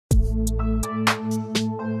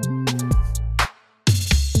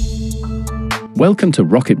Welcome to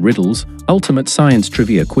Rocket Riddles Ultimate Science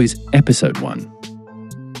Trivia Quiz Episode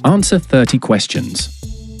 1. Answer 30 questions.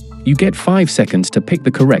 You get 5 seconds to pick the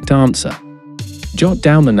correct answer. Jot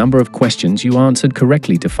down the number of questions you answered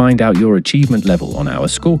correctly to find out your achievement level on our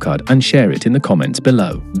scorecard and share it in the comments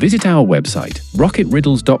below. Visit our website,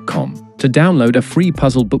 rocketriddles.com, to download a free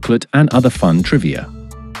puzzle booklet and other fun trivia.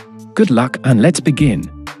 Good luck and let's begin.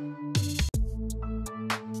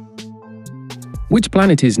 Which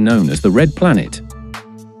planet is known as the Red Planet?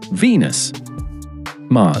 Venus,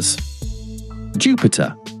 Mars,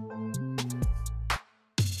 Jupiter.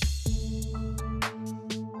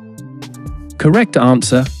 Correct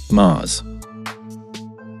answer, Mars.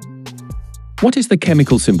 What is the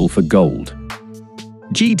chemical symbol for gold?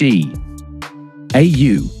 GD,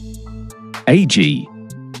 AU, AG.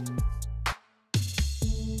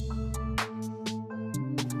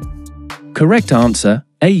 Correct answer,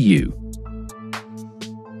 AU.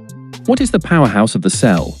 What is the powerhouse of the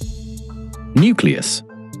cell? Nucleus,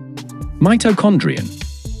 mitochondrion,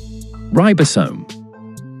 ribosome.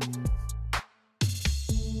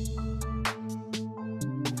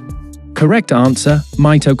 Correct answer,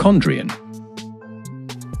 mitochondrion.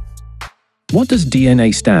 What does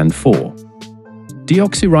DNA stand for?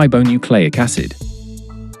 Deoxyribonucleic acid,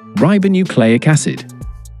 ribonucleic acid,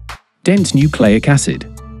 dense nucleic acid.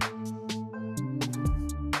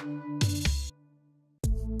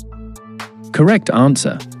 Correct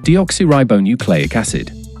answer, deoxyribonucleic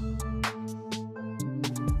acid.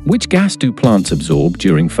 Which gas do plants absorb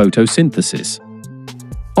during photosynthesis?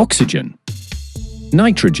 Oxygen,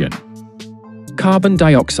 nitrogen, carbon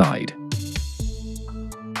dioxide.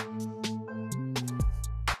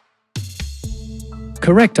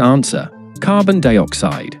 Correct answer, carbon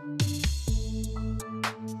dioxide.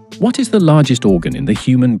 What is the largest organ in the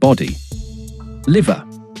human body? Liver,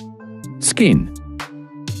 skin,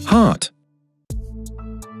 heart.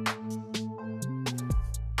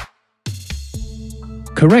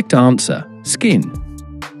 Correct answer, skin.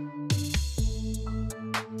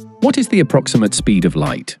 What is the approximate speed of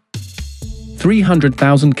light?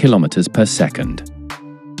 300,000 kilometers per second,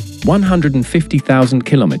 150,000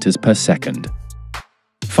 kilometers per second,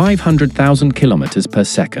 500,000 kilometers per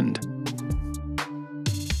second.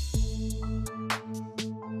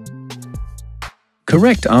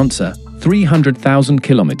 Correct answer, 300,000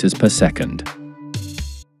 kilometers per second.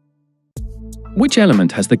 Which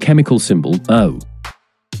element has the chemical symbol O?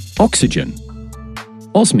 Oxygen,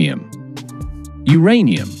 osmium,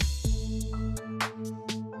 uranium.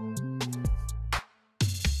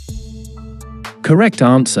 Correct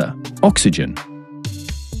answer, oxygen.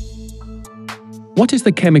 What is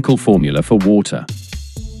the chemical formula for water?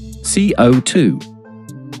 CO2,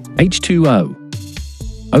 H2O,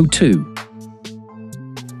 O2.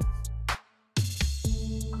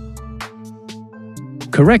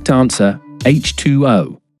 Correct answer,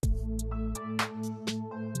 H2O.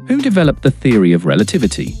 Who developed the theory of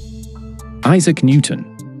relativity? Isaac Newton,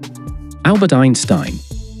 Albert Einstein,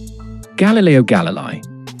 Galileo Galilei.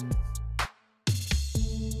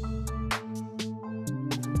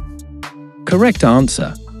 Correct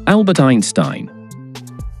answer, Albert Einstein.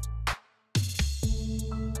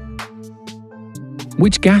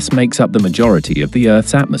 Which gas makes up the majority of the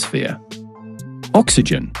Earth's atmosphere?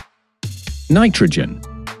 Oxygen, nitrogen,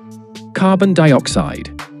 carbon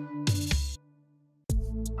dioxide.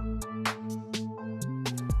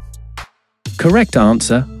 Correct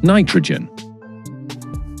answer, nitrogen.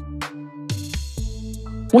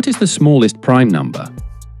 What is the smallest prime number?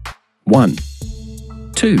 1,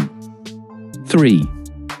 2, 3.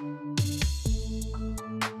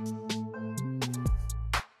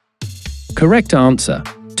 Correct answer,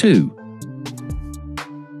 2.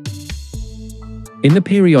 In the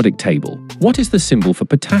periodic table, what is the symbol for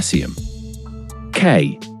potassium?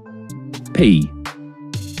 K, P,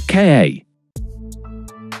 Ka.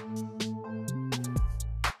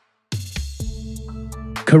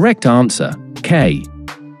 Correct answer, K.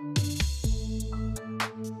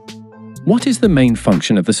 What is the main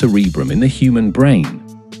function of the cerebrum in the human brain?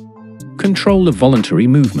 Control of voluntary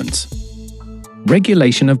movements,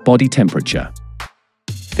 regulation of body temperature,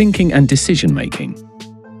 thinking and decision-making.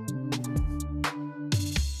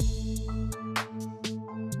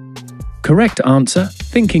 Correct answer,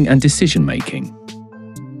 thinking and decision-making.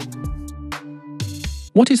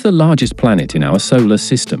 What is the largest planet in our solar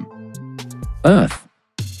system? Earth,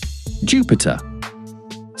 Jupiter,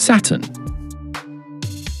 Saturn.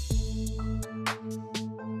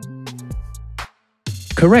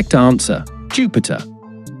 Correct answer, Jupiter.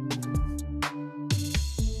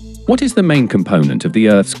 What is the main component of the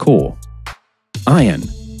Earth's core? Iron,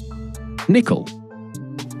 nickel,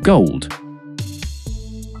 gold,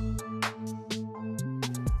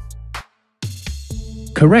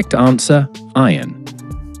 Correct answer, iron.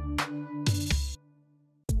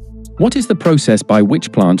 What is the process by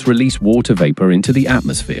which plants release water vapor into the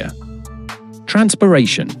atmosphere?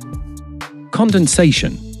 Transpiration,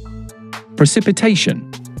 condensation,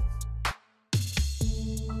 precipitation.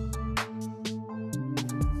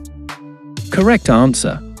 Correct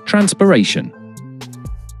answer, transpiration.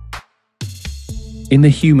 In the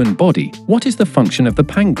human body, what is the function of the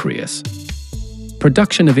pancreas?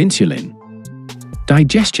 Production of insulin,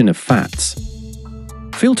 digestion of fats,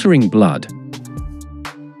 filtering blood.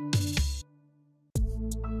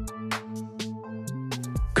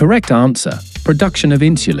 Correct answer, production of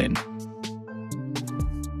insulin.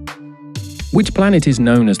 Which planet is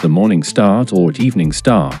known as the morning star or evening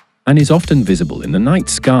star and is often visible in the night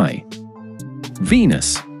sky?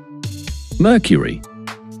 Venus, Mercury,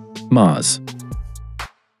 Mars.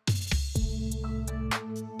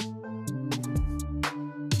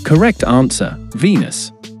 Correct answer,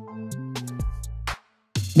 Venus.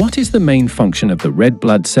 What is the main function of the red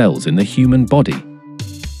blood cells in the human body?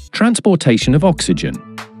 Transportation of oxygen,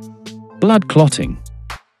 blood clotting,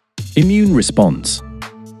 immune response.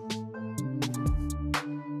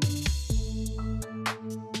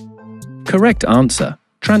 Correct answer,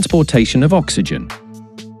 transportation of oxygen.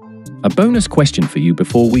 A bonus question for you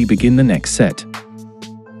before we begin the next set.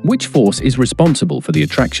 Which force is responsible for the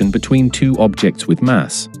attraction between two objects with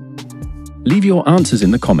mass? Leave your answers in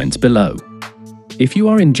the comments below. If you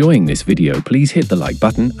are enjoying this video, please hit the like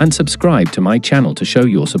button and subscribe to my channel to show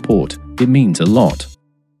your support. It means a lot.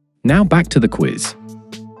 Now back to the quiz.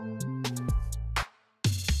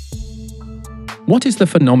 What is the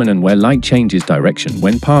phenomenon where light changes direction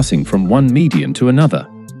when passing from one medium to another?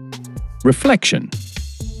 Reflection,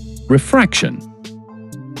 refraction,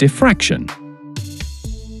 diffraction.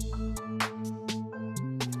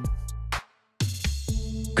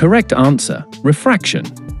 Correct answer, refraction.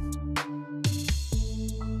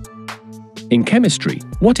 In chemistry,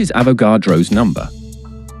 what is Avogadro's number?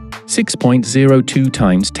 6.02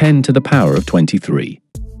 times 10 to the power of 23.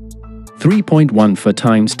 3.14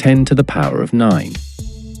 times 10 to the power of 9.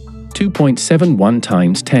 2.71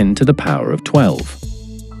 times 10 to the power of 12.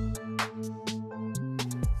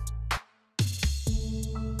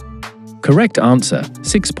 Correct answer,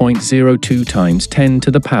 6.02 times 10 to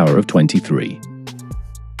the power of 23.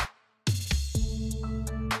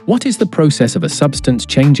 What is the process of a substance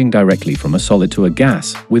changing directly from a solid to a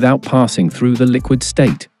gas without passing through the liquid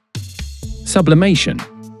state? Sublimation,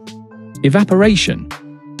 evaporation,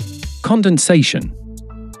 condensation.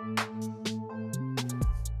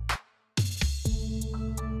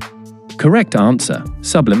 Correct answer,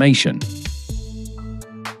 sublimation.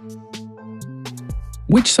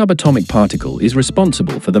 Which subatomic particle is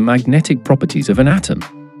responsible for the magnetic properties of an atom?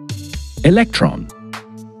 Electron,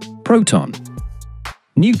 proton,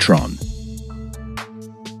 neutron.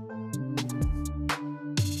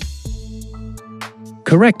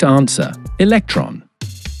 Correct answer, electron.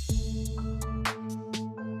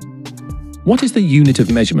 What is the unit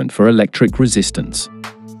of measurement for electric resistance?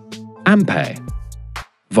 Ampere,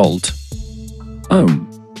 volt, ohm.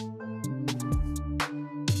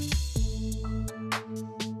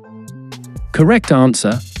 Correct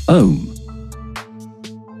answer, ohm.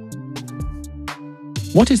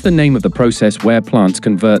 What is the name of the process where plants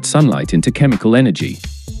convert sunlight into chemical energy?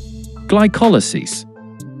 Glycolysis,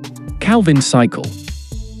 Calvin cycle,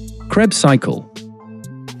 Krebs cycle.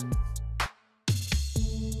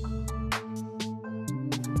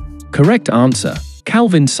 Correct answer,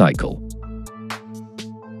 Calvin cycle.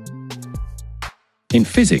 In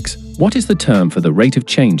physics, what is the term for the rate of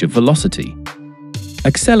change of velocity?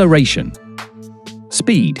 Acceleration,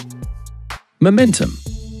 speed, momentum.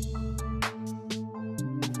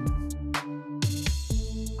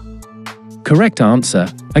 Correct answer,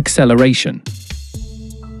 acceleration.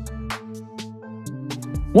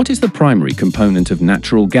 What is the primary component of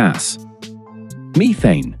natural gas?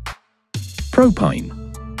 Methane, propane,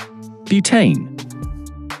 butane.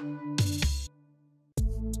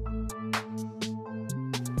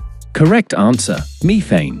 Correct answer,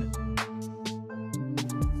 methane.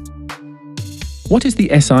 What is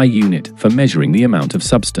the SI unit for measuring the amount of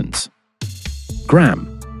substance?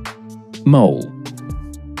 Gram, mole,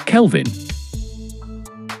 Kelvin.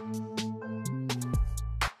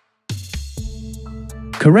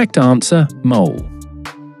 Correct answer, mole.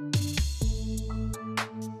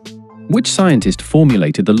 Which scientist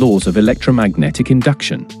formulated the laws of electromagnetic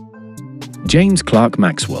induction? James Clerk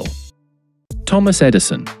Maxwell, Thomas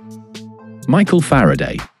Edison, Michael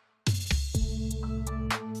Faraday.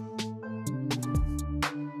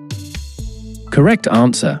 Correct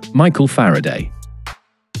answer, Michael Faraday.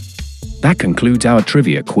 That concludes our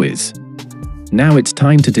trivia quiz. Now it's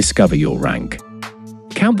time to discover your rank.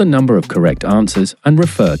 Count the number of correct answers and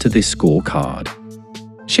refer to this scorecard.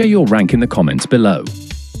 Share your rank in the comments below.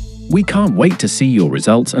 We can't wait to see your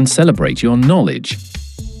results and celebrate your knowledge.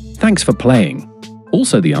 Thanks for playing.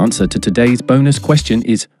 Also, the answer to today's bonus question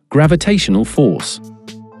is gravitational force.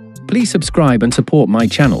 Please subscribe and support my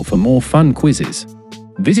channel for more fun quizzes.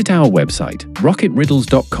 Visit our website,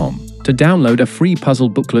 rocketriddles.com, to download a free puzzle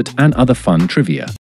booklet and other fun trivia.